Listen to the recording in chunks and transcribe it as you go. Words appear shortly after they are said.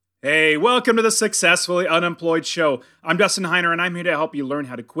Hey, welcome to the Successfully Unemployed Show. I'm Dustin Heiner, and I'm here to help you learn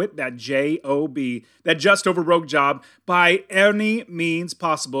how to quit that JOB, that just over broke job, by any means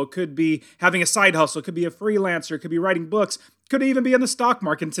possible. It could be having a side hustle, it could be a freelancer, it could be writing books, could even be in the stock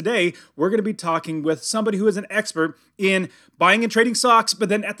market. And today, we're going to be talking with somebody who is an expert in buying and trading stocks, but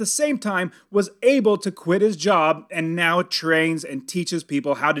then at the same time was able to quit his job and now trains and teaches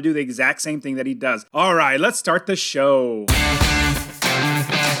people how to do the exact same thing that he does. All right, let's start the show.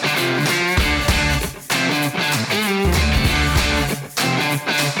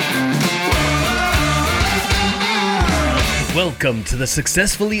 Welcome to the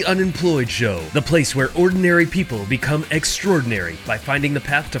Successfully Unemployed Show, the place where ordinary people become extraordinary by finding the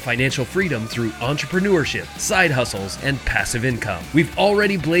path to financial freedom through entrepreneurship, side hustles, and passive income. We've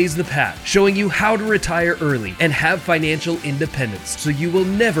already blazed the path, showing you how to retire early and have financial independence so you will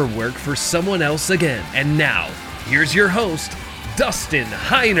never work for someone else again. And now, here's your host, Dustin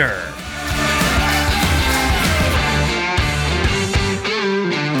Heiner.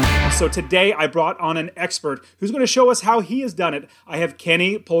 So today I brought on an expert who's going to show us how he has done it. I have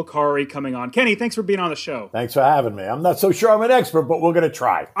Kenny Polcari coming on. Kenny, thanks for being on the show. Thanks for having me. I'm not so sure I'm an expert, but we're going to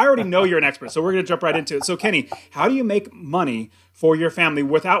try. I already know you're an expert, so we're going to jump right into it. So Kenny, how do you make money for your family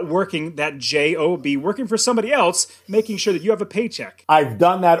without working that job, working for somebody else, making sure that you have a paycheck? I've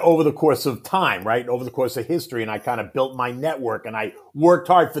done that over the course of time, right? Over the course of history, and I kind of built my network, and I worked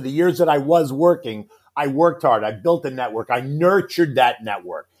hard. For the years that I was working, I worked hard. I built a network. I nurtured that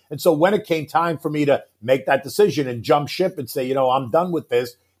network. And so when it came time for me to make that decision and jump ship and say, I'm done with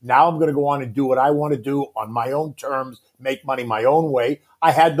this, now I'm going to go on and do what I want to do on my own terms, make money my own way.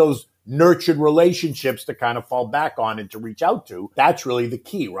 I had those nurtured relationships to kind of fall back on and to reach out to. That's really the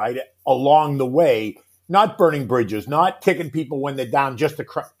key, right? Along the way, not burning bridges, not kicking people when they're down just to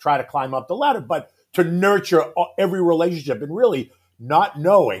try to climb up the ladder, but to nurture every relationship and really not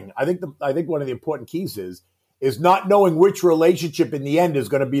knowing. I think one of the important keys is not knowing which relationship in the end is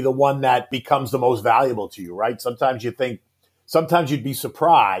going to be the one that becomes the most valuable to you, right? Sometimes you'd be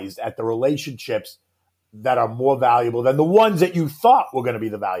surprised at the relationships that are more valuable than the ones that you thought were going to be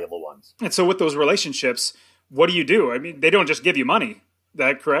the valuable ones. And so with those relationships, what do you do? I mean, they don't just give you money. Is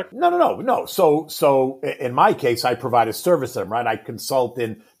that correct? No. So in my case, I provide a service to them, right? I consult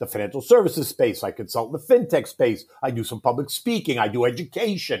in the financial services space. I consult in the fintech space. I do some public speaking. I do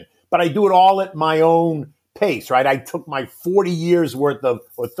education, but I do it all at my own pace, right? I took my 40 years worth of,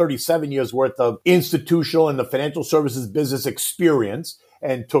 or 37 years worth of institutional and the financial services business experience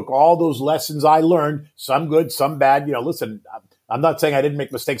and took all those lessons I learned, some good, some bad. Listen, I'm not saying I didn't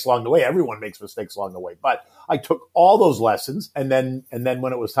make mistakes along the way. Everyone makes mistakes along the way, but I took all those lessons. And then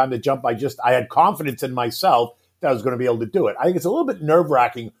when it was time to jump, I had confidence in myself that I was going to be able to do it. I think it's a little bit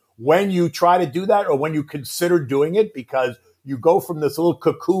nerve-wracking when you try to do that or when you consider doing it, because you go from this little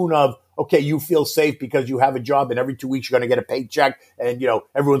cocoon of, okay, you feel safe because you have a job and every 2 weeks you're going to get a paycheck and,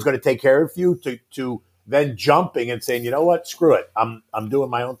 everyone's going to take care of you to then jumping and saying, you know what, screw it. I'm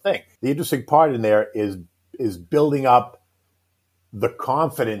doing my own thing. The interesting part in there is building up the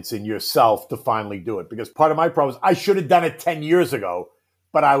confidence in yourself to finally do it. Because part of my problem is I should have done it 10 years ago,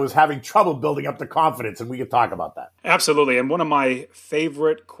 but I was having trouble building up the confidence, and we could talk about that. Absolutely. And one of my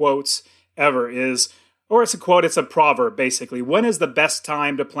favorite quotes ever is, or it's a quote, it's a proverb, basically. When is the best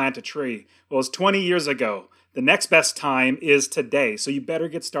time to plant a tree? Well, it's 20 years ago. The next best time is today. So you better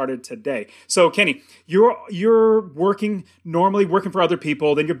get started today. So Kenny, you're normally working for other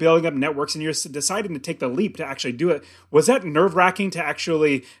people, then you're building up networks and you're deciding to take the leap to actually do it. Was that nerve-wracking to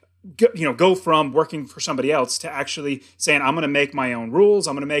actually go from working for somebody else to actually saying, I'm going to make my own rules,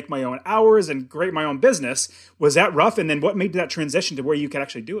 I'm going to make my own hours and create my own business? Was that rough? And then what made that transition to where you could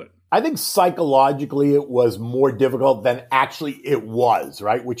actually do it? I think psychologically it was more difficult than actually it was,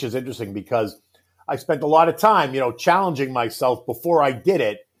 right? Which is interesting because I spent a lot of time, challenging myself before I did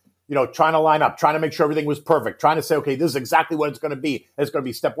it, trying to line up, trying to make sure everything was perfect, trying to say, okay, this is exactly what it's going to be. It's going to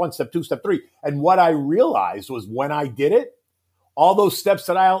be step 1, step 2, step 3. And what I realized was when I did it, all those steps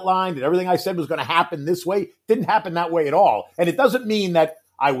that I outlined and everything I said was going to happen this way didn't happen that way at all. And it doesn't mean that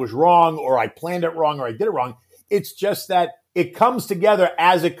I was wrong or I planned it wrong or I did it wrong. It's just that it comes together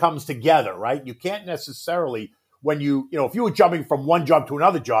as it comes together, right? You can't necessarily, when if you were jumping from one job to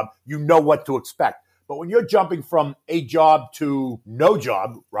another job, you know what to expect. But when you're jumping from a job to no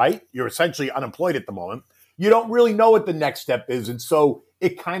job, right? You're essentially unemployed at the moment. You don't really know what the next step is. And so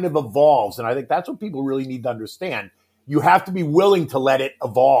it kind of evolves. And I think that's what people really need to understand. You have to be willing to let it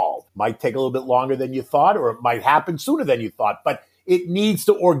evolve. Might take a little bit longer than you thought, or it might happen sooner than you thought, but it needs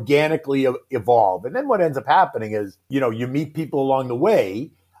to organically evolve. And then what ends up happening is, you meet people along the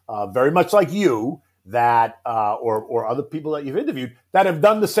way, very much like you, that, or other people that you've interviewed that have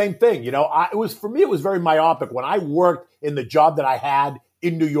done the same thing. For me, it was very myopic. When I worked in the job that I had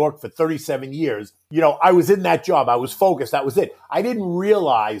in New York for 37 years, I was in that job. I was focused. That was it. I didn't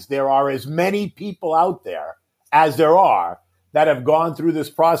realize there are as many people out there as there are that have gone through this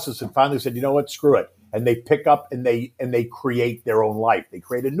process and finally said, you know what, screw it. And they pick up and they create their own life. They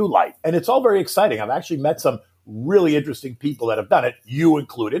create a new life. And it's all very exciting. I've actually met some really interesting people that have done it, you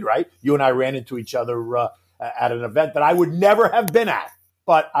included, right? You and I ran into each other at an event that I would never have been at.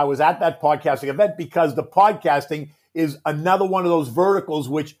 But I was at that podcasting event because the podcasting is another one of those verticals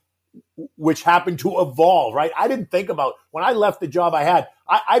which happened to evolve, right? I didn't think about, when I left the job I had,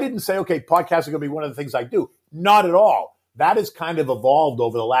 I didn't say, okay, podcasting is going to be one of the things I do. Not at all. That has kind of evolved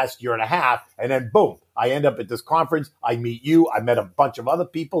over the last year and a half. And then boom, I end up at this conference. I meet you. I met a bunch of other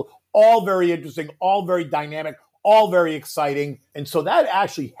people, all very interesting, all very dynamic, all very exciting. And so that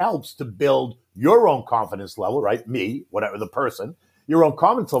actually helps to build your own confidence level, right? Me, whatever the person, your own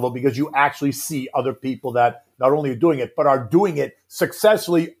confidence level, because you actually see other people that not only are doing it, but are doing it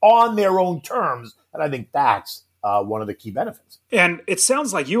successfully on their own terms. And I think that's one of the key benefits. And it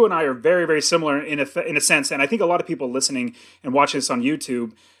sounds like you and I are very, very similar in a sense. And I think a lot of people listening and watching this on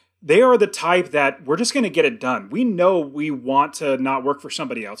YouTube, they are the type that we're just going to get it done. We know we want to not work for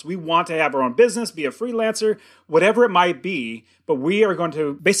somebody else. We want to have our own business, be a freelancer, whatever it might be. But we are going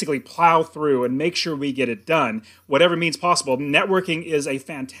to basically plow through and make sure we get it done, whatever means possible. Networking is a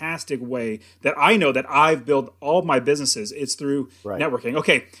fantastic way that I know that I've built all my businesses. It's through networking.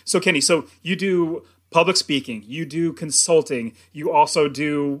 Okay, so Kenny, so you do public speaking, you do consulting, you also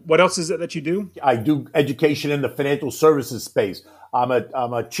do, what else is it that you do? I do education in the financial services space. I'm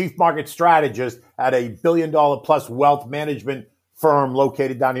a chief market strategist at a $1 billion plus wealth management firm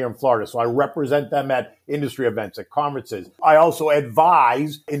located down here in Florida. So I represent them at industry events, at conferences. I also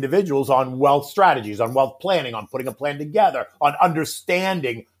advise individuals on wealth strategies, on wealth planning, on putting a plan together, on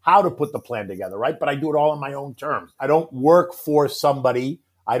understanding how to put the plan together, right? But I do it all on my own terms. I don't work for somebody.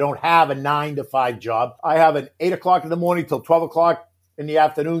 I don't have a 9-to-5 job. I have an 8 o'clock in the morning till 12 o'clock in the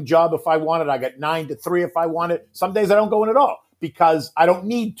afternoon job if I want it. I got 9 to 3 if I want it. Some days I don't go in at all because I don't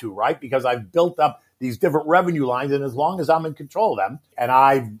need to, right? Because I've built up these different revenue lines, and as long as I'm in control of them and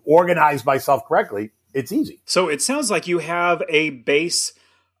I've organized myself correctly, it's easy. So it sounds like you have a base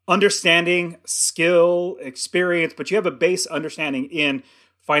understanding, skill, experience, but you have a base understanding in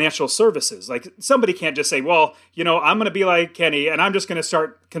financial services. Like somebody can't just say, well, I'm going to be like Kenny and I'm just going to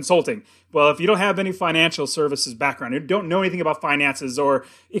start consulting. Well, if you don't have any financial services background, you don't know anything about finances or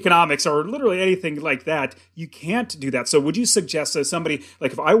economics or literally anything like that, you can't do that. So would you suggest to somebody,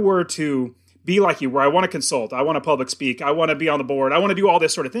 like if I were to be like you, where I want to consult, I want to public speak, I want to be on the board, I want to do all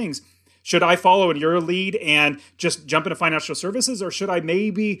this sort of things, should I follow in your lead and just jump into financial services, or should I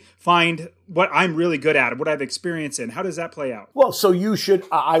maybe find what I'm really good at, what I have experience in? How does that play out? Well, so you should.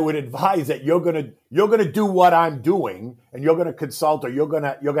 I would advise that you're gonna do what I'm doing, and you're gonna consult, or you're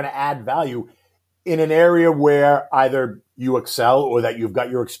gonna add value in an area where either you excel, or that you've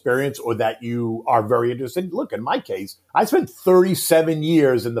got your experience, or that you are very interested. Look, in my case, I spent 37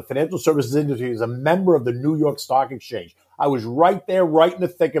 years in the financial services industry as a member of the New York Stock Exchange. I was right there, right in the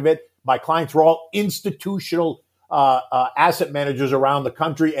thick of it. My clients were all institutional asset managers around the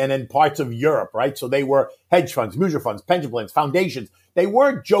country and in parts of Europe, right? So they were hedge funds, mutual funds, pension plans, foundations. They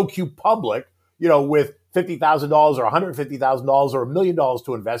weren't Joe Q Public, with $50,000 or $150,000 or $1 million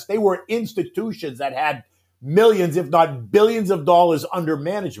to invest. They were institutions that had millions, if not billions of dollars under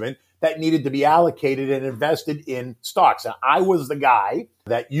management that needed to be allocated and invested in stocks. And I was the guy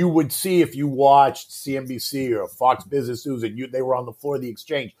that you would see if you watched CNBC or Fox Business News and they were on the floor of the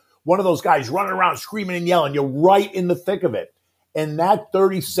exchange. One of those guys running around screaming and yelling. You're right in the thick of it. And that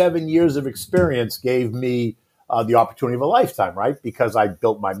 37 years of experience gave me the opportunity of a lifetime, right? Because I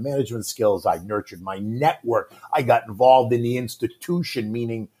built my management skills. I nurtured my network. I got involved in the institution,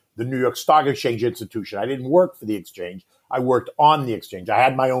 meaning the New York Stock Exchange institution. I didn't work for the exchange. I worked on the exchange. I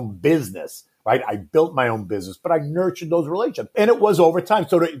had my own business, right? I built my own business, but I nurtured those relationships. And it was over time.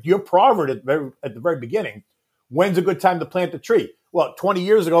 So to your proverb at the very beginning, when's a good time to plant a tree? Well, 20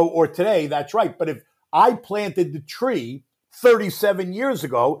 years ago or today, that's right. But if I planted the tree 37 years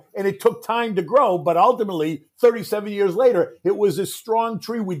ago and it took time to grow, but ultimately 37 years later, it was a strong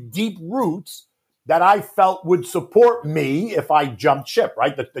tree with deep roots that I felt would support me if I jumped ship,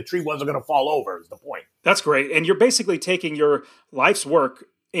 right? The tree wasn't going to fall over is the point. That's great. And you're basically taking your life's work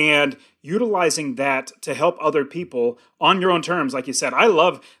and utilizing that to help other people on your own terms. Like you said, I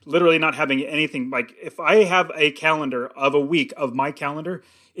love literally not having anything. Like if I have a calendar of a week of my calendar,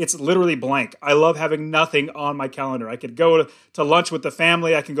 it's literally blank. I love having nothing on my calendar. I could go to lunch with the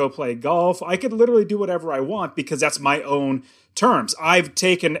family. I can go play golf. I could literally do whatever I want because that's my own terms. I've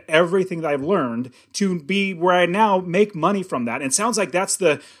taken everything that I've learned to be where I now make money from that. And it sounds like that's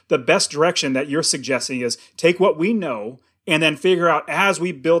the best direction that you're suggesting is take what we know and then figure out as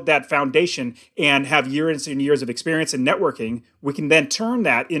we build that foundation and have years and years of experience in networking, we can then turn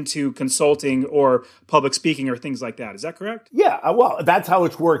that into consulting or public speaking or things like that. Is that correct? Yeah, well, that's how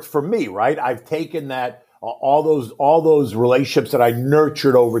it's worked for me, right? I've taken that all those relationships that I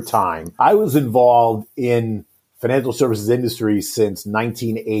nurtured over time. I was involved in financial services industry since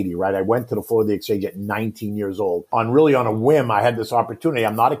 1980, right? I went to the Florida Exchange at 19 years old. On a whim, I had this opportunity.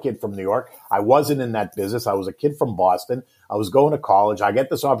 I'm not a kid from New York. I wasn't in that business. I was a kid from Boston. I was going to college. I get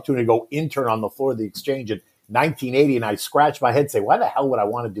this opportunity to go intern on the Florida Exchange in 1980, and I scratched my head and say, why the hell would I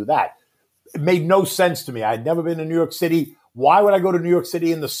want to do that? It made no sense to me. I had never been to New York City. Why would I go to New York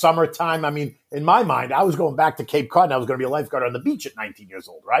City in the summertime? I mean, in my mind, I was going back to Cape Cod and I was going to be a lifeguard on the beach at 19 years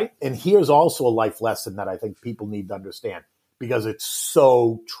old, right? And here's also a life lesson that I think people need to understand because it's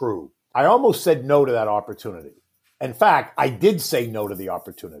so true. I almost said no to that opportunity. In fact, I did say no to the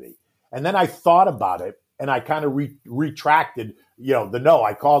opportunity. And then I thought about it and I kind of retracted, the no.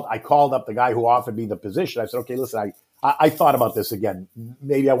 I called up the guy who offered me the position. I said, okay, listen, I thought about this again.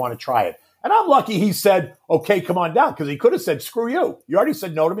 Maybe I want to try it. And I'm lucky he said, okay, come on down, because he could have said, screw you. You already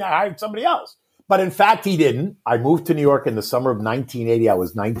said no to me. I hired somebody else. But in fact, he didn't. I moved to New York in the summer of 1980. I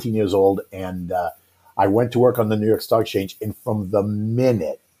was 19 years old, and I went to work on the New York Stock Exchange. And from the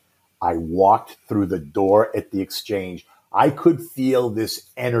minute I walked through the door at the exchange, I could feel this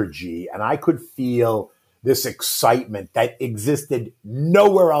energy, and I could feel this excitement that existed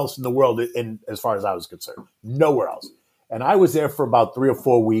nowhere else in the world, as far as I was concerned. Nowhere else. And I was there for about 3 or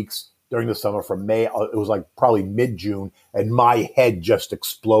 4 weeks. During the summer from May, it was like probably mid-June, and my head just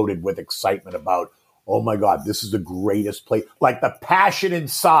exploded with excitement about, oh my God, this is the greatest place. Like the passion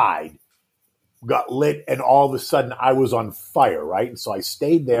inside got lit, and all of a sudden I was on fire, right? And so I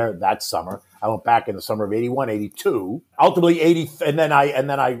stayed there that summer. I went back in the summer of 81, 82, ultimately 80, and then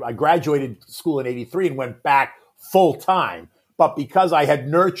I graduated school in 83 and went back full time. But because I had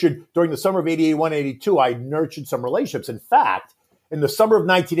nurtured during the summer of 81, 82, I nurtured some relationships. In fact, in the summer of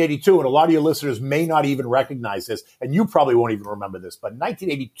 1982, and a lot of your listeners may not even recognize this, and you probably won't even remember this, but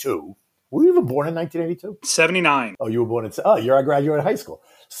 1982, were you even born in 1982? 79. Oh, you were born you're a graduate of high school.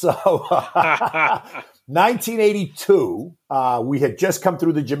 So 1982, we had just come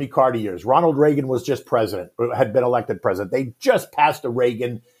through the Jimmy Carter years. Ronald Reagan was just president, or had been elected president. They just passed the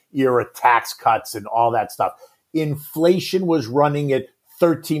Reagan era tax cuts and all that stuff. Inflation was running at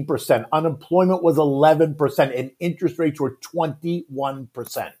 13%. Unemployment was 11%, and interest rates were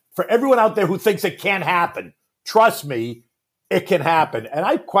 21%. For everyone out there who thinks it can't happen, trust me, it can happen. And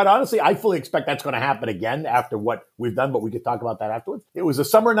I fully expect that's going to happen again after what we've done, but we could talk about that afterwards. It was the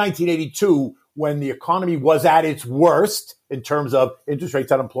summer of 1982 when the economy was at its worst in terms of interest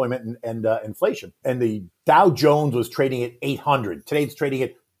rates, unemployment, and inflation. And the Dow Jones was trading at 800. Today it's trading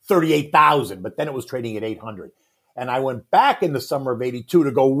at 38,000, but then it was trading at 800. And I went back in the summer of 82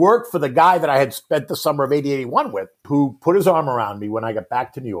 to go work for the guy that I had spent the summer of 80, 81 with, who put his arm around me when I got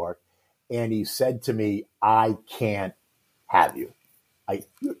back to New York. And he said to me, I can't have you.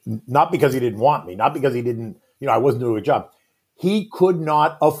 Not because he didn't want me, not because he didn't, I wasn't doing a job. He could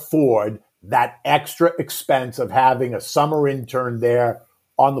not afford that extra expense of having a summer intern there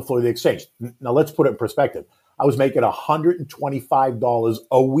on the floor of the exchange. Now, let's put it in perspective. I was making $125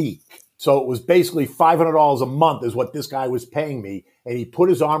 a week. So it was basically $500 a month is what this guy was paying me. And he put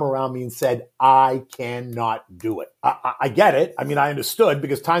his arm around me and said, I cannot do it. I get it. I mean, I understood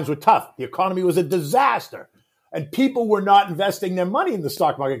because times were tough. The economy was a disaster. And people were not investing their money in the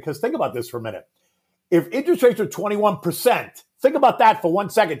stock market. Because think about this for a minute. If interest rates are 21%, think about that for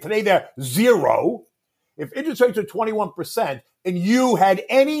 1 second. Today they're 0. If interest rates are 21% and you had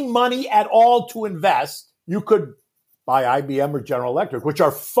any money at all to invest, you could buy IBM or General Electric, which are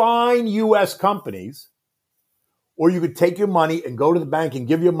fine U.S. companies, or you could take your money and go to the bank and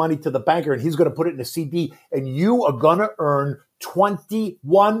give your money to the banker, and he's going to put it in a CD, and you are going to earn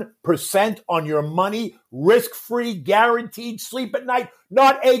 21% on your money, risk-free, guaranteed, sleep at night,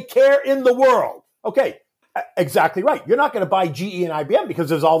 not a care in the world. Okay, exactly right. You're not going to buy GE and IBM because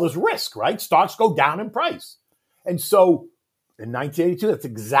there's all this risk, right? Stocks go down in price. And so in 1982, that's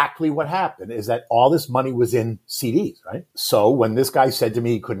exactly what happened, is that all this money was in CDs, right? So when this guy said to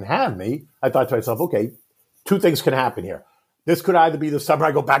me he couldn't have me, I thought to myself, okay, 2 things can happen here. This could either be the summer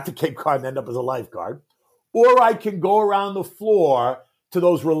I go back to Cape Cod and end up as a lifeguard, or I can go around the floor to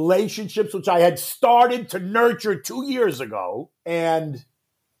those relationships which I had started to nurture 2 years ago and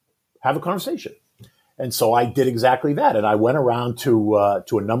have a conversation. And so I did exactly that. And I went around to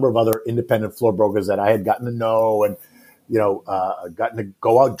a number of other independent floor brokers that I had gotten to know and, gotten to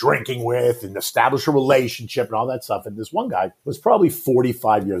go out drinking with and establish a relationship and all that stuff. And this one guy was probably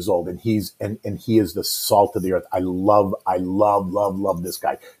 45 years old, and he is the salt of the earth. I love this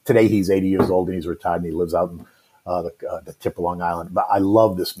guy. Today he's 80 years old and he's retired and he lives out in the tip of Long Island. But I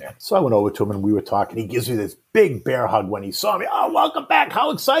love this man. So I went over to him and we were talking. He gives me this big bear hug when he saw me. Oh, welcome back.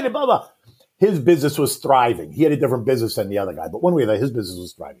 How excited, blah, blah. His business was thriving. He had a different business than the other guy, but one way or another, his business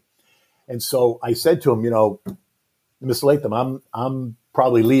was thriving. And so I said to him, Mr. Latham, I'm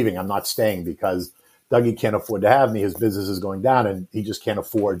probably leaving. I'm not staying because Dougie can't afford to have me. His business is going down and he just can't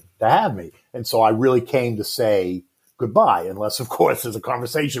afford to have me. And so I really came to say goodbye, unless, of course, there's a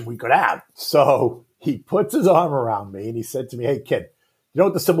conversation we could have. So he puts his arm around me and he said to me, hey, kid, you know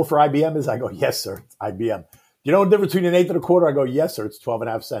what the symbol for IBM is? I go, yes, sir, it's IBM. You know the difference between an eighth and a quarter? I go, yes, sir, it's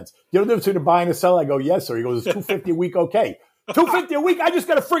 12.5 cents. You know the difference between a buy and a sell? I go, yes, sir. He goes, it's $250 a week, okay. $250 a week? I just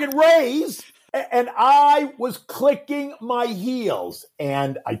got a friggin' raise. And I was clicking my heels.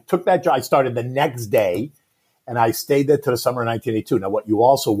 And I took that job. I started the next day, and I stayed there till the summer of 1982. Now, what you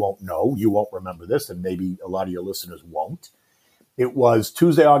also won't know, you won't remember this, and maybe a lot of your listeners won't. It was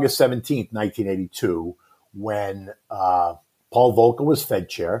Tuesday, August 17th, 1982, when Paul Volcker was Fed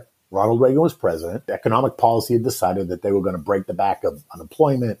chair. Ronald Reagan was president. Economic policy had decided that they were going to break the back of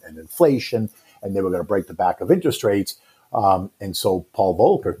unemployment and inflation, and they were going to break the back of interest rates. And so Paul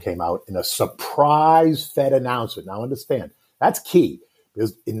Volcker came out in a surprise Fed announcement. Now, understand, that's key,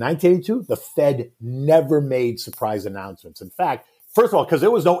 because in 1982, the Fed never made surprise announcements. In fact, first of all, because there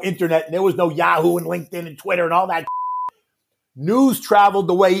was no internet and there was no Yahoo and LinkedIn and Twitter and all that, news traveled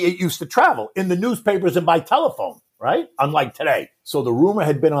the way it used to travel, in the newspapers and by telephone. Right? Unlike today. So the rumor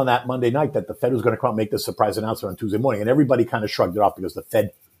had been on that Monday night that the Fed was going to come out and make this surprise announcement on Tuesday morning. And everybody kind of shrugged it off because the Fed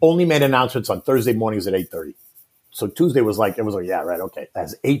only made announcements on Thursday mornings at 8:30. So Tuesday was like, it was like, yeah, right, okay.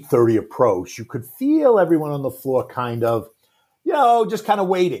 As 8:30 approached, you could feel everyone on the floor kind of, just kind of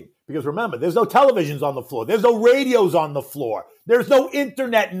waiting. Because remember, there's no televisions on the floor. There's no radios on the floor. There's no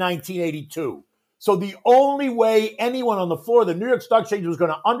internet in 1982. So the only way anyone on the floor of the New York Stock Exchange was going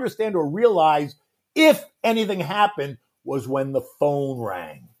to understand or realize if anything happened was when the phone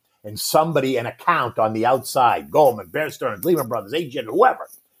rang and somebody, an account on the outside, Goldman, Bear Stearns, Lehman Brothers, AGN, whoever,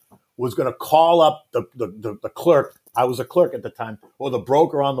 was going to call up the clerk. I was a clerk at the time, or the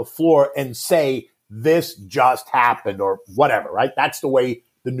broker on the floor, and say, this just happened or whatever, right? That's the way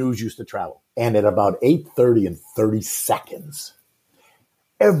the news used to travel. And at about 8:30 and 30 seconds,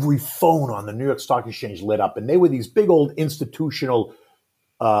 every phone on the New York Stock Exchange lit up. And they were these big old institutional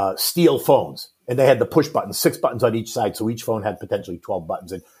steel phones. And they had the push buttons, 6 buttons on each side. So each phone had potentially 12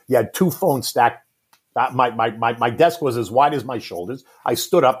 buttons. And you had two phones stacked. My desk was as wide as my shoulders. I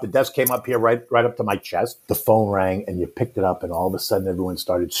stood up. The desk came up here right up to my chest. The phone rang and you picked it up. And all of a sudden, everyone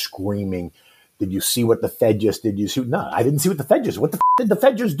started screaming, did you see what the Fed just did? No, I didn't see what the Fed just did. What the did the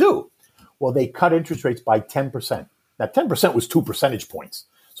Fed just do? Well, they cut interest rates by 10%. Now, 10% was 2 percentage points.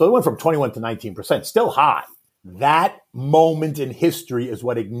 So it went from 21 to 19%, still high. That moment in history is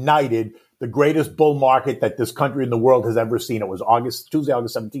what ignited the greatest bull market that this country and the world has ever seen. It was Tuesday,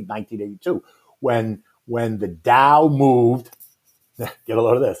 August 17, 1982, when the Dow moved, get a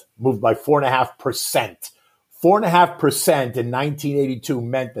load of this, moved by 4.5%. 4.5% in 1982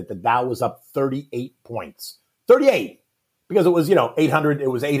 meant that the Dow was up 38 points. 38, because it was, 800,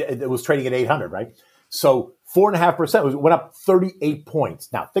 it was trading at 800, right? So 4.5% went up 38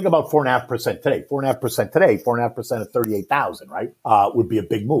 points. Now, think about 4.5% today. 4.5% today, 4.5% of 38,000, right? Would be a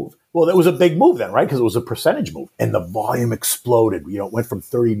big move. Well, that was a big move then, right? Because it was a percentage move. And the volume exploded. It went from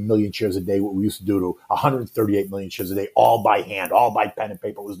 30 million shares a day, what we used to do, to 138 million shares a day, all by hand, all by pen and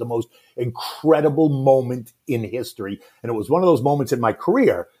paper. It was the most incredible moment in history. And it was one of those moments in my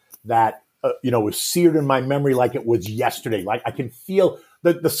career that, was seared in my memory like it was yesterday. Like I can feel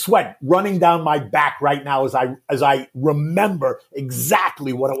the sweat running down my back right now as I remember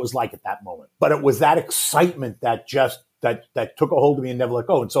exactly what it was like at that moment. But it was that excitement that just that took a hold of me and never let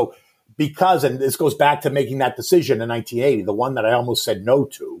go. And so and this goes back to making that decision in 1980, the one that I almost said no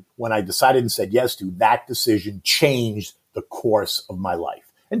to, when I decided and said yes to, that decision changed the course of my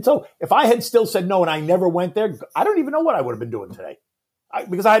life. And so if I had still said no and I never went there, I don't even know what I would have been doing today,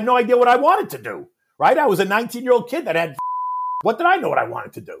 because I had no idea what I wanted to do, right? I was a 19-year-old kid that had what did I know what I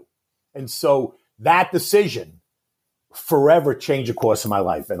wanted to do? And so that decision forever changed the course of my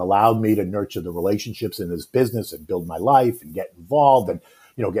life and allowed me to nurture the relationships in this business and build my life and get involved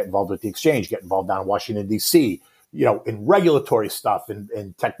get involved with the exchange, get involved down in Washington, D.C., in regulatory stuff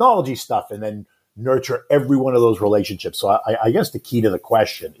and technology stuff. And then nurture every one of those relationships. So I guess the key to the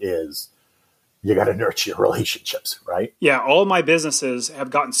question is you got to nurture your relationships, right? Yeah, all my businesses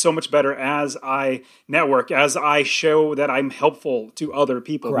have gotten so much better as I network, as I show that I'm helpful to other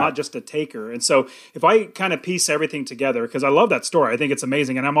people, Correct. not just a taker. And so if I kind of piece everything together, because I love that story, I think it's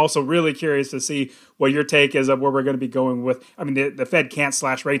amazing. And I'm also really curious to see what your take is of where we're going to be going with. I mean, the Fed can't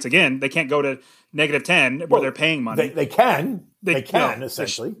slash rates again. They can't go to -10 where they're paying money. They can,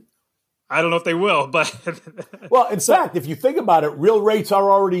 essentially. I don't know if they will, but well, in fact, if you think about it, real rates are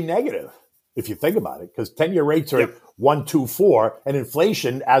already negative. If you think about it, because 10-year rates are at 1.24, and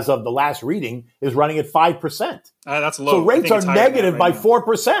inflation, as of the last reading, is running at 5%. That's low. So rates are negative by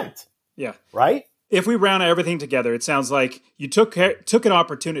 4%. Yeah. Right? If we round everything together, it sounds like you took an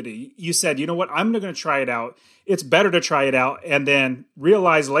opportunity. You said, you know what, I'm going to try it out. It's better to try it out and then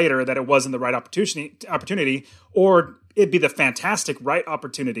realize later that it wasn't the right opportunity, or it'd be the fantastic right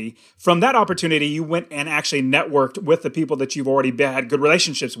opportunity. From that opportunity, you went and actually networked with the people that you've already had good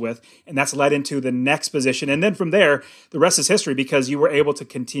relationships with, and that's led into the next position. And then from there, the rest is history because you were able to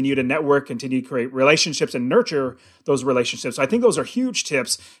continue to network, continue to create relationships and nurture those relationships. I think those are huge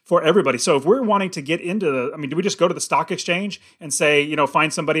tips for everybody. So if we're wanting to get into do we just go to the stock exchange and say,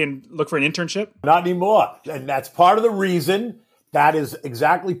 find somebody and look for an internship? Not anymore. And that's part of the reason, that is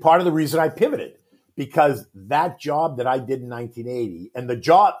exactly part of the reason I pivoted. Because that job that I did in 1980 and the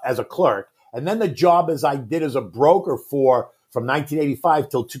job as a clerk and then the job as I did as a broker from 1985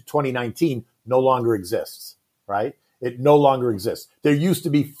 till 2019 no longer exists, right? It no longer exists. There used to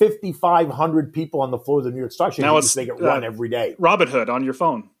be 5,500 people on the floor of the New York Stock Exchange. Now they get run every day. Robinhood on your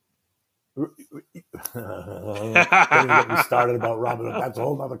phone. Don't even get me started about Robinhood. That's a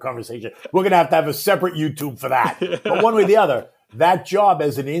whole other conversation. We're going to have a separate YouTube for that. But one way or the other, that job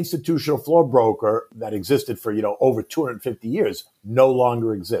as an institutional floor broker that existed for, over 250 years no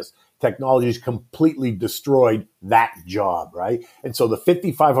longer exists. Technology has completely destroyed that job, right? And so the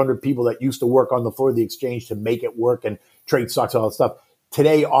 5,500 people that used to work on the floor of the exchange to make it work and trade stocks and all that stuff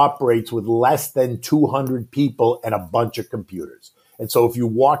today operates with less than 200 people and a bunch of computers. And so if you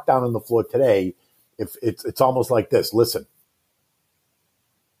walk down on the floor today, if it's almost like this. Listen.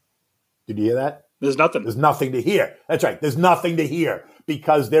 Did you hear that? There's nothing. There's nothing to hear. That's right. There's nothing to hear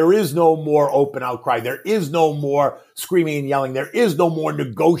because there is no more open outcry. There is no more screaming and yelling. There is no more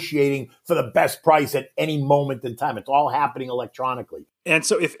negotiating for the best price at any moment in time. It's all happening electronically. And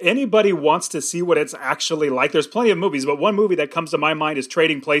so if anybody wants to see what it's actually like, there's plenty of movies, but one movie that comes to my mind is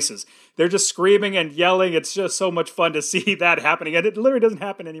Trading Places. They're just screaming and yelling. It's just so much fun to see that happening. And it literally doesn't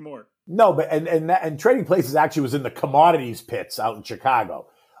happen anymore. No, but and Trading Places actually was in the commodities pits out in Chicago.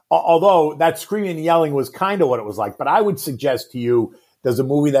 Although that screaming and yelling was kind of what it was like. But I would suggest to you, there's a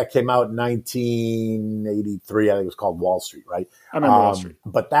movie that came out in 1983. I think it was called Wall Street, right? I remember Wall Street.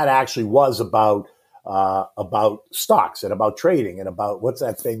 But that actually was about stocks and about trading and about what's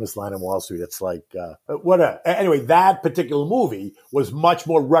that famous line in Wall Street? It's like, anyway, that particular movie was much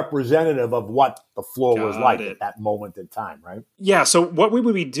more representative of what the floor was like at that moment in time, right? Yeah. So what would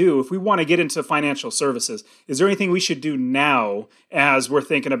we do if we want to get into financial services? Is there anything we should do now as we're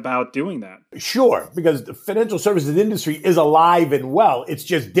thinking about doing that? Sure, because the financial services industry is alive and well. It's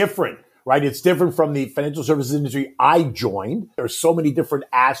just different. Right? It's different from the financial services industry I joined. There's so many different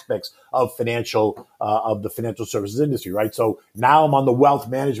aspects of the financial services industry, right? So now I'm on the wealth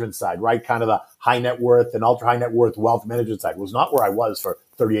management side, right? Kind of the high net worth and ultra high net worth wealth management side. It was not where I was for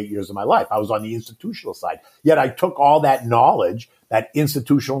 38 years of my life. I was on the institutional side. Yet I took all that knowledge, that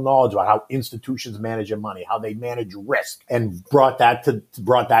institutional knowledge about how institutions manage their money, how they manage risk, and brought that to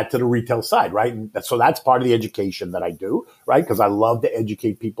the retail side, right? And so that's part of the education that I do, right? Because I love to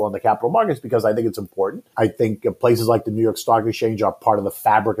educate people on the capital markets because I think it's important. I think places like the New York Stock Exchange are part of the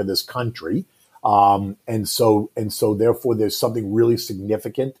fabric of this country. And so therefore there's something really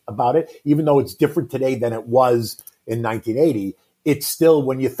significant about it. Even though it's different today than it was in 1980, it's still,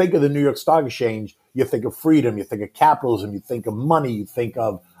 when you think of the New York Stock Exchange, you think of freedom, you think of capitalism, you think of money, you think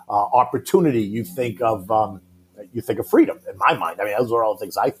of opportunity, you think of freedom. In my mind, I mean, those are all the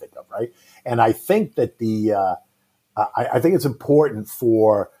things I think of, right? And I think that I think it's important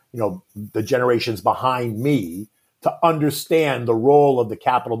for the generations behind me to understand the role of the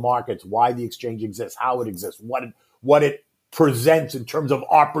capital markets, why the exchange exists, how it exists, what it presents in terms of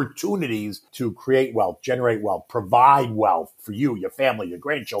opportunities to create wealth, generate wealth, provide wealth for you, your family, your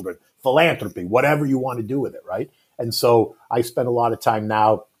grandchildren, philanthropy, whatever you want to do with it, right? And so I spend a lot of time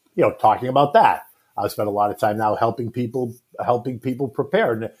now, talking about that. I spend a lot of time now helping people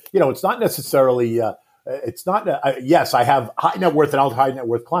prepare. And, it's not necessarily, yes, I have high net worth and ultra high net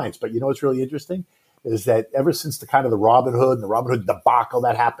worth clients, but what's really interesting is that ever since the kind of the Robin Hood debacle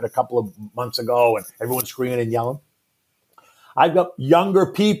that happened a couple of months ago and everyone's screaming and yelling, I've got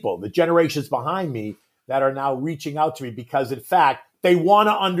younger people, the generations behind me, that are now reaching out to me because, in fact, they want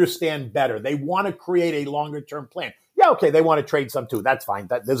to understand better. They want to create a longer-term plan. Yeah, okay, they want to trade some too. That's fine.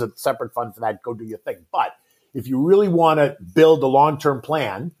 There's a separate fund for that. Go do your thing. But if you really want to build a long-term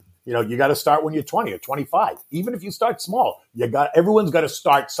plan, you got to start when you're 20 or 25. Even if you start small, everyone's got to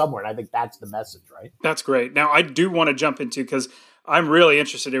start somewhere. And I think that's the message, right? That's great. Now, I do want to jump into, because I'm really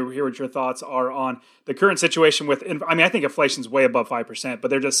interested to hear what your thoughts are on the current situation with, I think inflation's way above 5%, but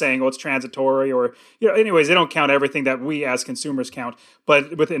they're just saying, it's transitory, or, anyways, they don't count everything that we as consumers count.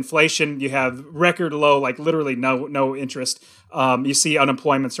 But with inflation, you have record low, like literally no interest. You see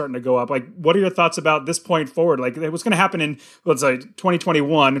unemployment starting to go up. Like, what are your thoughts about this point forward? Like, what's going to happen in, let's say,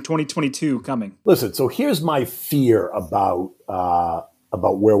 2021, 2022 coming? Listen, so here's my fear about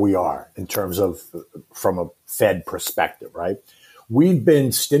where we are in terms of from a Fed perspective, right? We've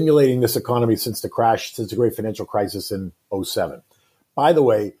been stimulating this economy since the great financial crisis in 2007. By the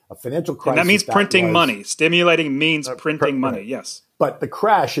way, a financial crisis... And that means printing money. Stimulating means printing money, yes. But the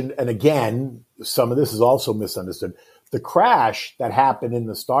crash, and again, some of this is also misunderstood. The crash that happened in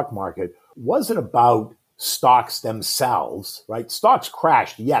the stock market wasn't about stocks themselves, right? Stocks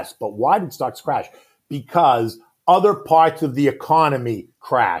crashed, yes, but why did stocks crash? Because other parts of the economy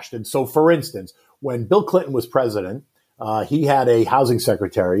crashed. And so, for instance, when Bill Clinton was president, he had a housing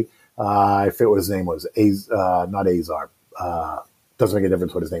secretary. I forget what his name was. Not Azar. Doesn't make a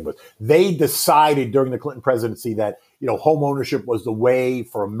difference what his name was. They decided during the Clinton presidency that home ownership was the way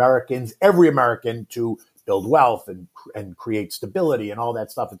for Americans, every American, to build wealth and create stability and all that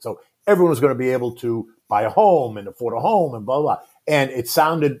stuff. And so everyone was going to be able to buy a home and afford a home and blah, blah, blah. And it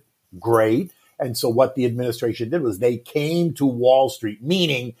sounded great. And so what the administration did was they came to Wall Street,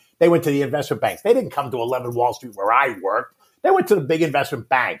 meaning they went to the investment banks. They didn't come to 11 Wall Street where I worked. They went to the big investment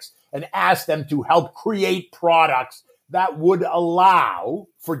banks and asked them to help create products that would allow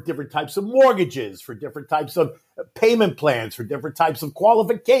for different types of mortgages, for different types of payment plans, for different types of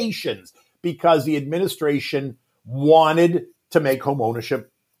qualifications, because the administration wanted to make home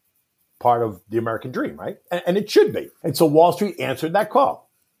ownership part of the American dream, right? And it should be. And so Wall Street answered that call.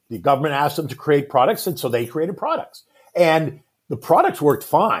 The government asked them to create products, and so they created products. And the products worked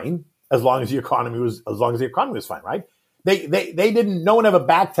fine as long as the economy was fine, right? They didn't. No one ever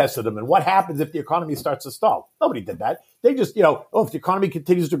back tested them. And what happens if the economy starts to stall? Nobody did that. They just, if the economy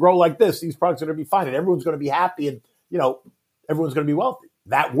continues to grow like this, these products are going to be fine, and everyone's going to be happy, and everyone's going to be wealthy.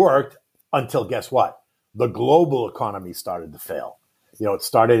 That worked until, guess what? The global economy started to fail. It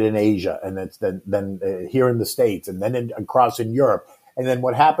started in Asia, and then here in the States, and then across in Europe. And then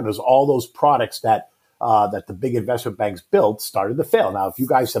what happened is all those products that the big investment banks built started to fail. Now, if you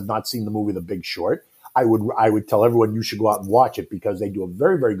guys have not seen the movie The Big Short, I would tell everyone you should go out and watch it, because they do a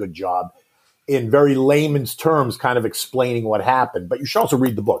very, very good job in very layman's terms kind of explaining what happened. But you should also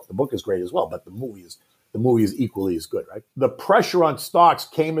read the book. The book is great as well, but the movie is equally as good, right? The pressure on stocks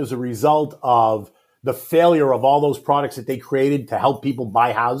came as a result of the failure of all those products that they created to help people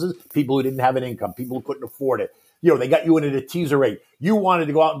buy houses, people who didn't have an income, people who couldn't afford it. They got you in at a teaser rate. You wanted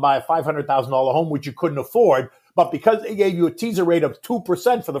to go out and buy a $500,000 home, which you couldn't afford. But because they gave you a teaser rate of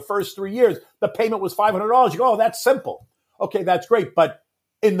 2% for the first 3 years, the payment was $500. You go, that's simple. Okay, that's great. But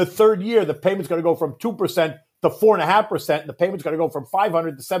in the third year, the payment's going to go from 2% to 4.5%. And the payment's going to go from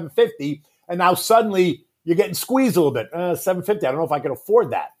 $500 to $750. And now suddenly you're getting squeezed a little bit. $750, I don't know if I can afford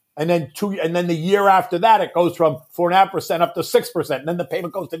that. And then the year after that, it goes from 4.5% up to 6%. And then the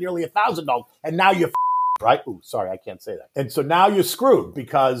payment goes to nearly $1,000. And now you're right? Ooh, sorry, I can't say that. And so now you're screwed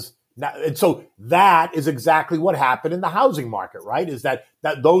and so that is exactly what happened in the housing market, right? Is that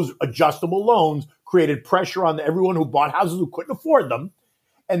those adjustable loans created pressure on everyone who bought houses who couldn't afford them.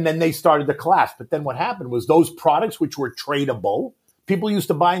 And then they started to collapse. But then what happened was those products, which were tradable, people used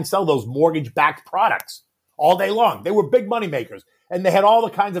to buy and sell those mortgage-backed products all day long. They were big money makers. And they had all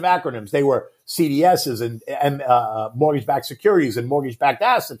the kinds of acronyms. They were CDSs and mortgage-backed securities and mortgage-backed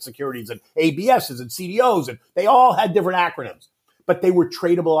asset securities and ABSs and CDOs. And they all had different acronyms. But they were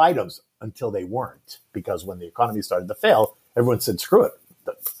tradable items until they weren't. Because when the economy started to fail, everyone said, screw it.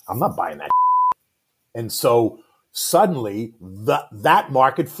 I'm not buying that. And so suddenly that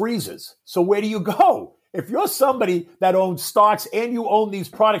market freezes. So where do you go? If you're somebody that owns stocks and you own these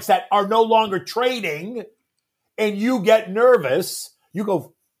products that are no longer trading, and you get nervous, you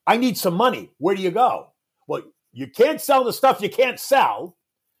go, I need some money. Where do you go? Well, you can't sell the stuff you can't sell.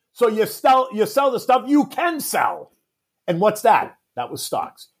 So you sell the stuff you can sell. And what's that? That was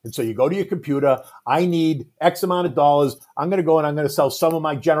stocks. And so you go to your computer, I need X amount of dollars. I'm going to go and I'm going to sell some of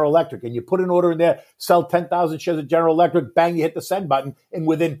my General Electric. And you put an order in there, sell 10,000 shares of General Electric, bang, you hit the send button. And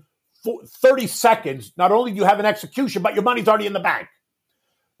within 30 seconds, not only do you have an execution, but your money's already in the bank.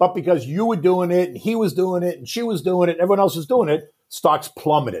 But because you were doing it and he was doing it and she was doing it, everyone else was doing it, stocks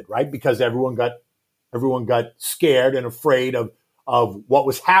plummeted, right? Because everyone got scared and afraid of what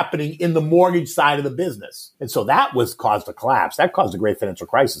was happening in the mortgage side of the business. And so that caused a collapse. That caused the great financial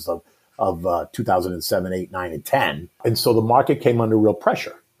crisis of 2007, 8, 9, and 10. And so the market came under real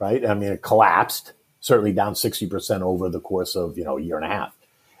pressure, right? I mean, it collapsed, certainly down 60% over the course of, a year and a half.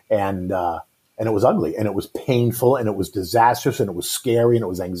 And it was ugly, and it was painful, and it was disastrous, and it was scary, and it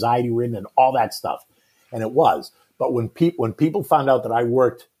was anxiety-ridden, and all that stuff. And it was. But when people found out that I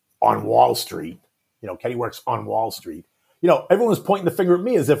worked on Wall Street, Kenny works on Wall Street, everyone was pointing the finger at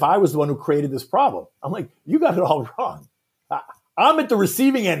me as if I was the one who created this problem. I'm like, you got it all wrong. I'm at the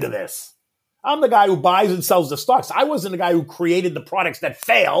receiving end of this. I'm the guy who buys and sells the stocks. I wasn't the guy who created the products that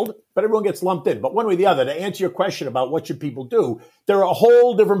failed, but everyone gets lumped in. But one way or the other, to answer your question about what should people do, there are a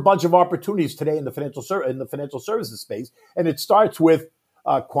whole different bunch of opportunities today in the financial services space, and it starts with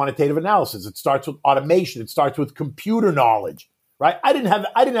quantitative analysis. It starts with automation. It starts with computer knowledge. Right? I didn't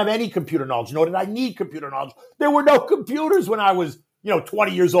have any computer knowledge, nor did I need computer knowledge. There were no computers when I was,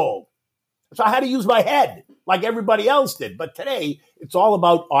 20 years old. So I had to use my head like everybody else did. But today, it's all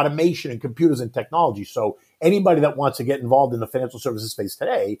about automation and computers and technology. So anybody that wants to get involved in the financial services space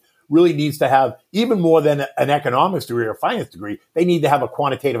today really needs to have, even more than an economics degree or a finance degree, they need to have a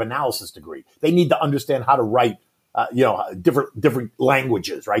quantitative analysis degree. They need to understand how to write different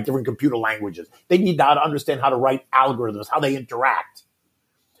languages, right? Different computer languages. They need to understand how to write algorithms, how they interact.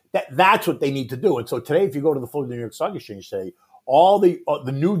 That's what they need to do. And so today, if you go to the floor of the New York Stock Exchange, say all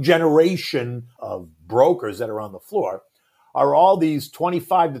the new generation of brokers that are on the floor are all these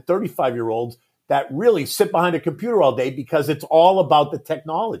 25 to 35-year-olds that really sit behind a computer all day because it's all about the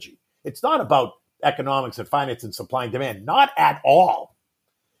technology. It's not about economics and finance and supply and demand, not at all.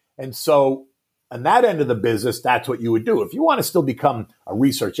 And so on that end of the business, that's what you would do. If you want to still become a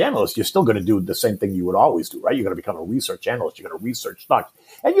research analyst, you're still going to do the same thing you would always do, right? You're going to become a research analyst. You're going to research stocks.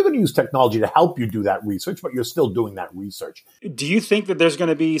 And you're going to use technology to help you do that research, but you're still doing that research. Do you think that there's going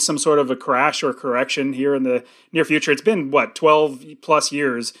to be some sort of a crash or correction here in the near future? It's been, 12 plus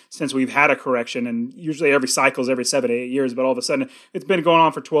years since we've had a correction, and usually every cycle is every 7 to 8 years, but all of a sudden it's been going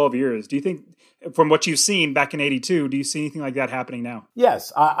on for 12 years. Do you think, from what you've seen back in 82, do you see anything like that happening now?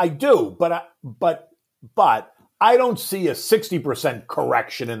 Yes, I do, but I don't see a 60%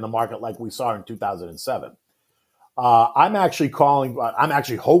 correction in the market like we saw in 2007. I'm actually hoping,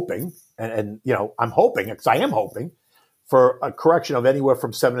 I'm hoping, because I am hoping for a correction of anywhere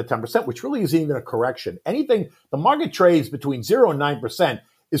from 7 to 10%, which really isn't even a correction. Anything, the market trades between 0 and 9%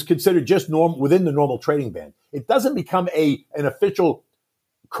 is considered just within the normal trading band. It doesn't become an official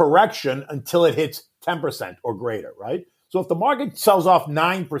correction until it hits 10% or greater, right? So if the market sells off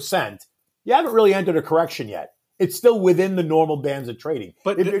 9%, you haven't really entered a correction yet. It's still within the normal bands of trading.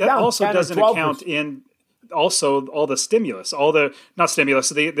 But that also doesn't account in also all the stimulus,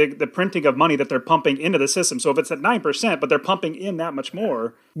 the printing of money that they're pumping into the system. So if it's at 9%, but they're pumping in that much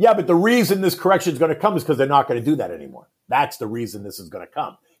more. Yeah, but the reason this correction is going to come is because they're not going to do that anymore. That's the reason this is going to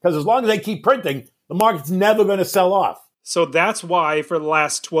come. Because as long as they keep printing, the market's never going to sell off. So that's why for the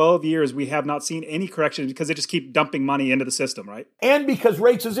last 12 years, we have not seen any correction, because they just keep dumping money into the system, right? And because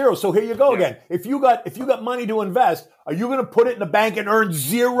rates are zero. So here you go again. If you got money to invest, are you going to put it in the bank and earn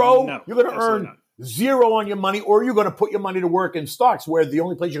zero? No, you're going to earn zero on your money, or you're going to put your money to work in stocks where the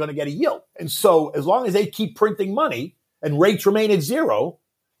only place you're going to get a yield. And so as long as they keep printing money and rates remain at zero,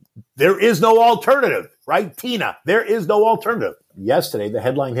 there is no alternative, right? Tina, there is no alternative. Yesterday, the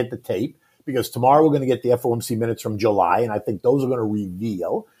headline hit the tape, because tomorrow we're going to get the FOMC minutes from July, and I think those are going to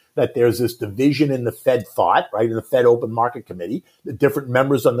reveal that there's this division in the Fed thought, right, in the Fed Open Market Committee, the different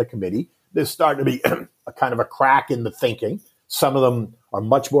members on the committee. There's starting to be a kind of a crack in the thinking. Some of them are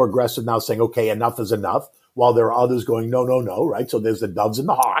much more aggressive now, saying, okay, enough is enough, while there are others going, no, no, no, right? So there's the doves and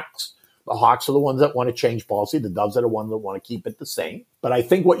the hawks. The hawks are the ones that want to change policy. The doves are the ones that want to keep it the same. But I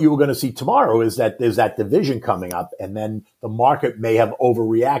think what you were going to see tomorrow is that there's that division coming up, and then the market may have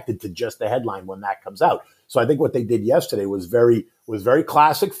overreacted to just the headline when that comes out. So I think what they did yesterday was very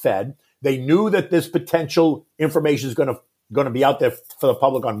classic Fed. They knew that this potential information is going to be out there for the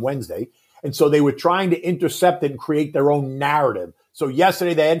public on Wednesday. And so they were trying to intercept it and create their own narrative. So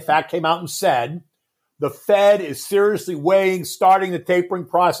yesterday they, in fact, came out and said, the Fed is seriously starting the tapering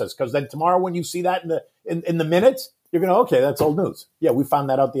process, because then tomorrow when you see that in the minutes, you're going to, okay, that's old news. Yeah, we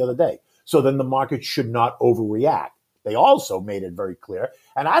found that out the other day. So then the market should not overreact. they also made it very clear.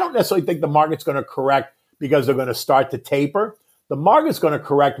 And I don't necessarily think the market's going to correct because they're going to start to taper. The market's going to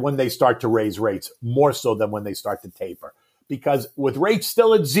correct when they start to raise rates, more so than when they start to taper. Because with rates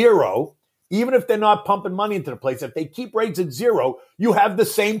still at zero, even if they're not pumping money into the place, if they keep rates at zero, you have the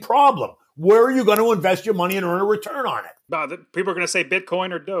same problem. Where are you going to invest your money and earn a return on it? People are going to say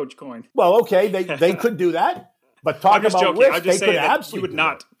Bitcoin or Dogecoin. Well, okay, they could do that. But talking about joking. risk, I'm just they could saying that absolutely you would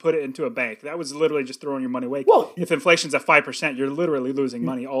not put it into a bank. That was literally just throwing your money away. Well, if inflation's at 5%, you're literally losing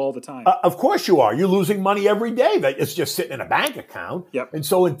money all the time. Of course you are. You're losing money every day. It's just sitting in a bank account. Yep. And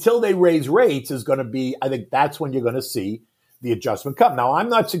so until they raise rates is going to be, I think that's when you're going to see the adjustment come. Now, I'm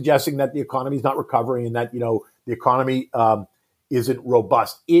not suggesting that the economy is not recovering and that, the economy isn't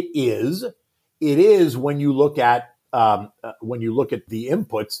robust. It is. It is when you look at the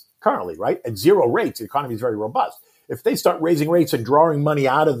inputs currently, right? At zero rates, the economy is very robust. If they start raising rates and drawing money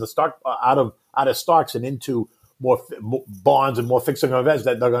out of the stock, out of stocks and into more bonds and more fixed income events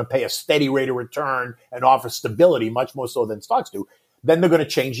that they're going to pay a steady rate of return and offer stability, much more so than stocks do, then they're going to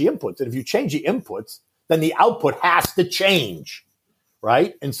change the inputs. And if you change the inputs, then the output has to change,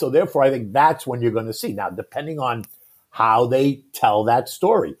 right? And so therefore, I think that's when you're going to see. Now, depending on how they tell that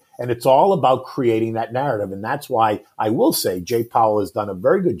story. And it's all about creating that narrative. And that's why I will say Jay Powell has done a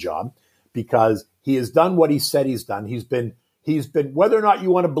very good job, because he has done what he said he's done. He's been, whether or not you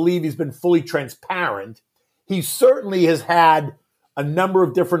want to believe he's been fully transparent, he certainly has had a number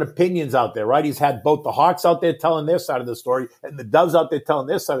of different opinions out there, right? He's had both the hawks out there telling their side of the story and the doves out there telling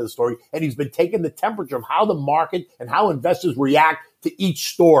their side of the story. And he's been taking the temperature of how the market and how investors react to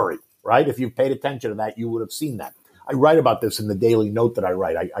each story, right? If you've paid attention to that, you would have seen that. I write about this in the daily note that I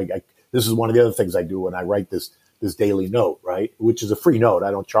write. This is one of the other things I do when I write this daily note, right? Which is a free note.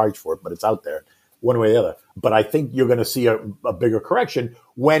 I don't charge for it, but it's out there one way or the other. But I think you're going to see a bigger correction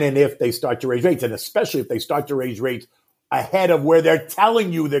when and if they start to raise rates, and especially if they start to raise rates ahead of where they're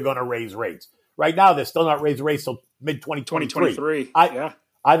telling you they're going to raise rates. Right now, they're still not raising rates till mid-2023.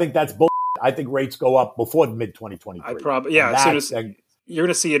 I think that's bullshit. I think rates go up before mid-2023. You're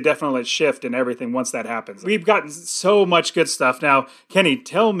going to see a definite shift in everything once that happens. We've gotten so much good stuff. Now, Kenny,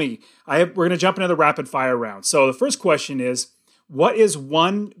 tell me, we're going to jump into the rapid fire round. So the first question is, what is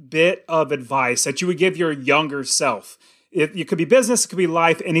one bit of advice that you would give your younger self? It could be business, it could be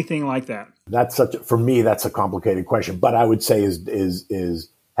life, anything like that. For me, that's a complicated question. But I would say is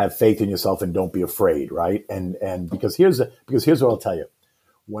have faith in yourself and don't be afraid, right? And because here's what I'll tell you.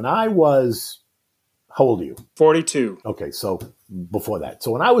 When I was, how old are you? 42. Okay, so before that.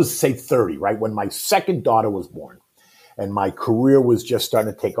 So when I was, say, 30, right, when my second daughter was born and my career was just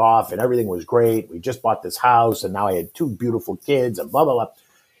starting to take off and everything was great, we just bought this house and now I had two beautiful kids and blah, blah, blah.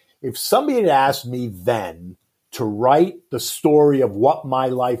 If somebody had asked me then to write the story of what my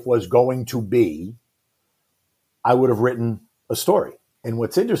life was going to be, I would have written a story. And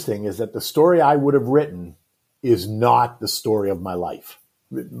what's interesting is that the story I would have written is not the story of my life.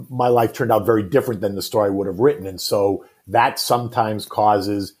 My life turned out very different than the story I would have written. And so that sometimes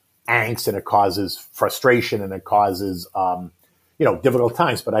causes angst and it causes frustration and it causes, difficult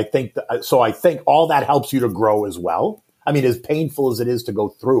times. But I think all that helps you to grow as well. I mean, as painful as it is to go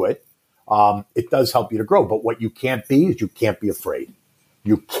through it, it does help you to grow. But what you can't be is you can't be afraid.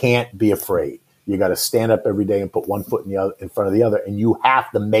 You can't be afraid. You got to stand up every day and put one foot in front of the other. And you have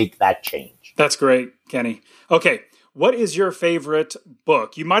to make that change. That's great, Kenny. Okay. What is your favorite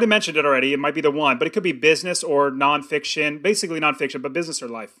book? You might have mentioned it already. It might be the one, but it could be business or nonfiction, basically nonfiction, but business or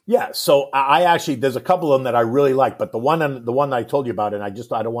life. Yeah. So I actually, there's a couple of them that I really like, but the one that I told you about, and I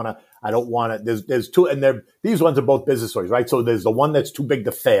don't want to, there's two, and these ones are both business stories, right? So there's the one that's Too Big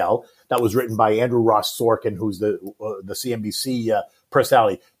to Fail that was written by Andrew Ross Sorkin, who's the CNBC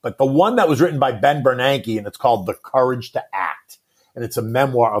personality. But the one that was written by Ben Bernanke, and it's called The Courage to Act. And it's a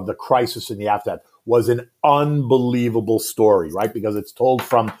memoir of the crisis and the aftermath, was an unbelievable story, right? Because it's told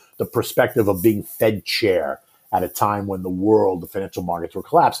from the perspective of being Fed chair at a time when the financial markets were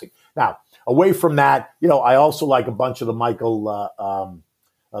collapsing. Now, away from that, I also like a bunch of the Michael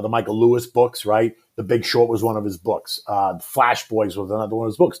Lewis books, right? The Big Short was one of his books. Flash Boys was another one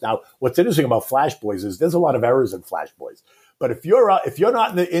of his books. Now, what's interesting about Flash Boys is there's a lot of errors in Flash Boys. But if you're not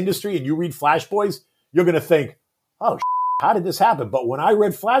in the industry and you read Flash Boys, you're going to think, oh, how did this happen? But when I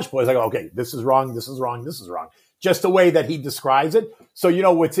read Flash Boys, I go, okay, this is wrong, this is wrong, this is wrong. Just the way that he describes it. So,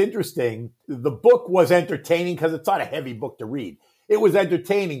 what's interesting, the book was entertaining because it's not a heavy book to read. It was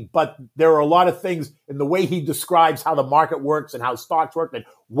entertaining, but there are a lot of things in the way he describes how the market works and how stocks work and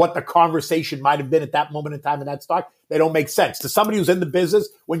what the conversation might have been at that moment in time in that stock. They don't make sense. To somebody who's in the business,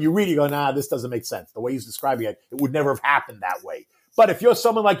 when you read it, you go, nah, this doesn't make sense. The way he's describing it, it would never have happened that way. But if you're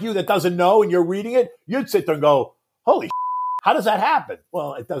someone like you that doesn't know and you're reading it, you'd sit there and go, Holy how does that happen?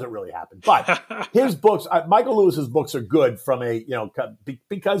 Well, it doesn't really happen. But his books, Michael Lewis's books are good from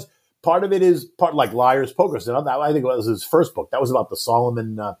because part of it is part like Liar's Poker. So I think it was his first book. That was about the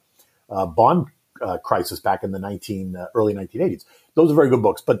Solomon bond crisis back in the early 1980s. Those are very good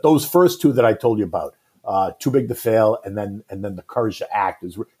books. But those first two that I told you about, Too Big to Fail, and then The Courage to Act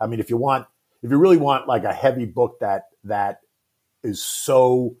is. I mean, if you really want like a heavy book that is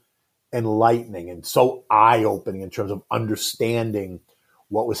so enlightening and so eye-opening in terms of understanding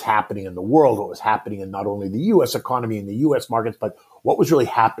what was happening in the world, what was happening in not only the U.S. economy and the U.S. markets, but what was really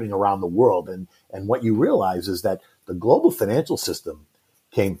happening around the world. And what you realize is that the global financial system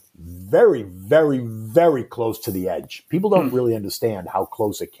came very, very, very close to the edge. People don't really understand how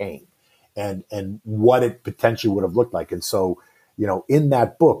close it came and what it potentially would have looked like. And so, in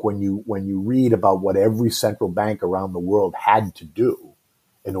that book, when you read about what every central bank around the world had to do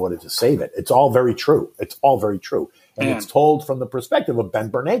in order to save it, it's all very true. It's all very true. And it's told from the perspective of Ben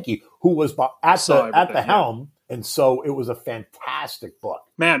Bernanke, who was at the helm. And so it was a fantastic book.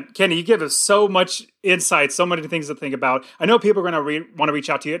 Man, Kenny, you give us so much insight, so many things to think about. I know people are going to want to reach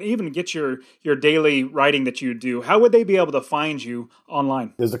out to you and even get your daily writing that you do. How would they be able to find you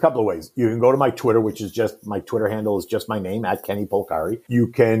online? There's a couple of ways. You can go to my Twitter, which is my Twitter handle is just my name, @Kenny Polcari. You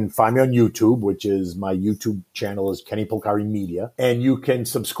can find me on YouTube, which is my YouTube channel is Kenny Polcari Media. And you can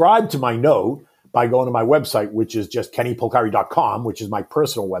subscribe to my note by going to my website, which is just kennypolcari.com, which is my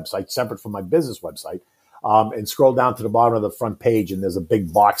personal website, separate from my business website. And scroll down to the bottom of the front page, and there's a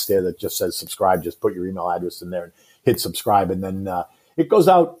big box there that just says subscribe. Just put your email address in there and hit subscribe, and then it goes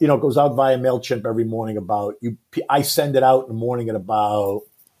out. It goes out via MailChimp every morning. I send it out in the morning at about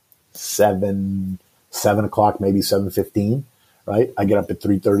 7 o'clock, maybe 7:15. Right? I get up at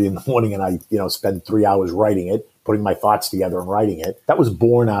 3:30 in the morning, and I spend 3 hours writing it, putting my thoughts together and writing it. That was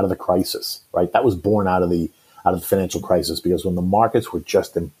born out of the crisis, right? That was born out of the financial crisis, because when the markets were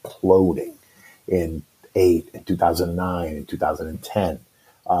just imploding in 2009 and 2010,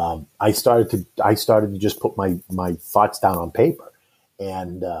 I started to just put my thoughts down on paper,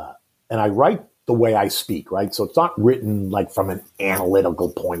 and I write the way I speak, right? So it's not written like from an analytical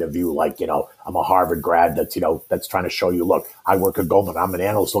point of view, like I'm a Harvard grad that's trying to show you, look, I work at Goldman, I'm an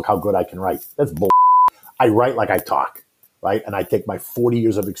analyst, look how good I can write. That's bull. I write like I talk, right? And I take my 40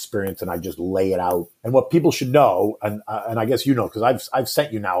 years of experience and I just lay it out. And what people should know, and I guess because I've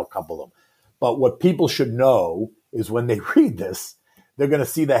sent you now a couple of them. But what people should know is when they read this, they're going to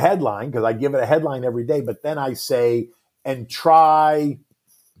see the headline, because I give it a headline every day. But then I say, and try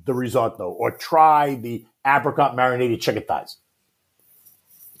the risotto, or try the apricot marinated chicken thighs.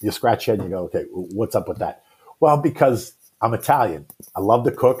 You scratch your head and you go, okay, what's up with that? Well, because I'm Italian. I love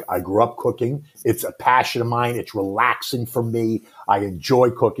to cook. I grew up cooking. It's a passion of mine. It's relaxing for me. I enjoy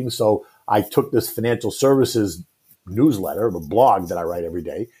cooking. So I took this financial services newsletter, a blog that I write every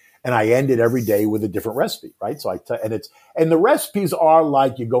day, and I end it every day with a different recipe, right? So and the recipes are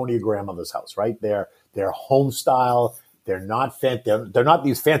like you go into your grandmother's house, right? They're home style. They're not they're not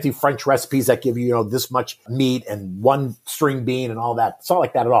these fancy French recipes that give you this much meat and one string bean and all that. It's not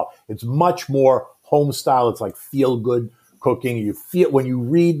like that at all. It's much more home style. It's like feel good cooking. You feel when you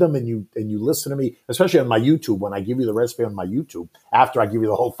read them and you listen to me, especially on my YouTube. When I give you the recipe on my YouTube, after I give you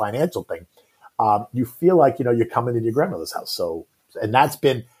the whole financial thing, you feel like you're coming into your grandmother's house. So, and that's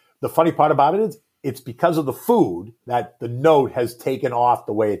been. The funny part about it is it's because of the food that the note has taken off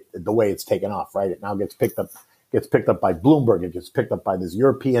the way it's taken off, right? It now gets picked up by Bloomberg. It gets picked up by this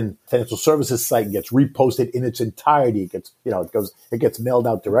European financial services site and gets reposted in its entirety. It gets mailed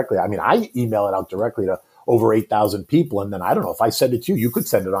out directly. I mean, I email it out directly to over 8,000 people. And then I don't know, if I send it to you, you could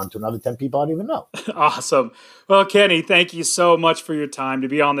send it on to another 10 people I don't even know. Awesome. Well, Kenny, thank you so much for your time to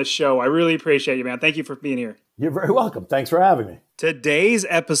be on this show. I really appreciate you, man. Thank you for being here. You're very welcome. Thanks for having me. Today's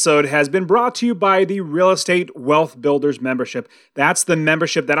episode has been brought to you by the Real Estate Wealth Builders membership. That's the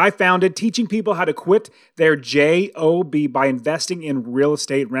membership that I founded, teaching people how to quit their JOB by investing in real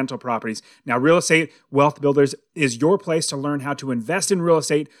estate rental properties. Now, Real Estate Wealth Builders is your place to learn how to invest in real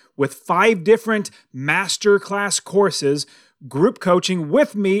estate with 5 different masterclass courses, group coaching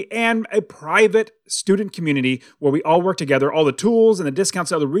with me, and a private student community where we all work together, all the tools and the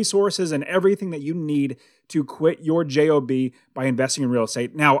discounts, all the resources and everything that you need to quit your JOB by investing in real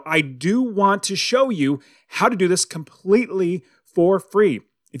estate. Now, I do want to show you how to do this completely for free.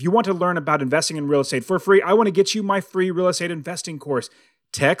 If you want to learn about investing in real estate for free, I want to get you my free real estate investing course.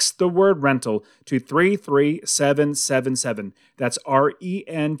 Text the word rental to 33777. That's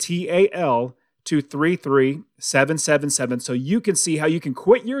RENTAL to 33777 so you can see how you can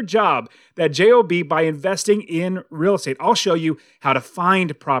quit your job, that job, by investing in real estate. I'll show you how to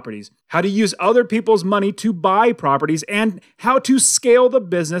find properties, how to use other people's money to buy properties, and how to scale the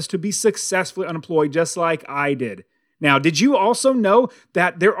business to be successfully unemployed just like I did. Now, did you also know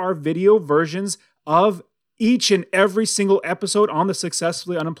that there are video versions of each and every single episode on the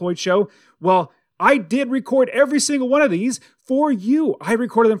Successfully Unemployed show? Well, I did record every single one of these for you. I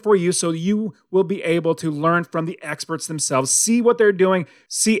recorded them for you so you will be able to learn from the experts themselves, see what they're doing,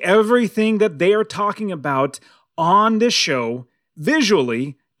 see everything that they are talking about on this show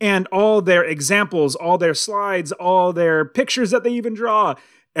visually, and all their examples, all their slides, all their pictures that they even draw.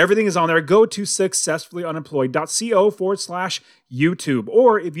 Everything is on there. Go to successfullyunemployed.co/YouTube.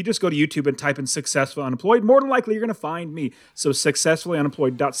 Or if you just go to YouTube and type in Successfully Unemployed, more than likely you're going to find me. So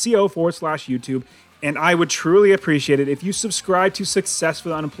successfullyunemployed.co/YouTube. And I would truly appreciate it if you subscribe to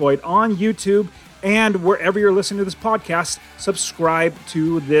Successfully Unemployed on YouTube, and wherever you're listening to this podcast, subscribe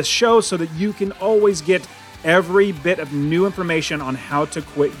to this show so that you can always get every bit of new information on how to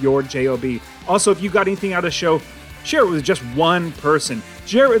quit your job. Also, if you got anything out of the show, share it with just one person.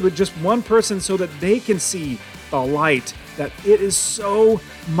 Share it with just one person so that they can see the light, that it is so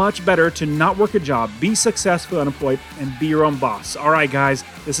much better to not work a job, be successfully unemployed, and be your own boss. All right, guys,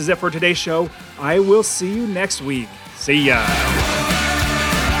 this is it for today's show. I will see you next week. See ya.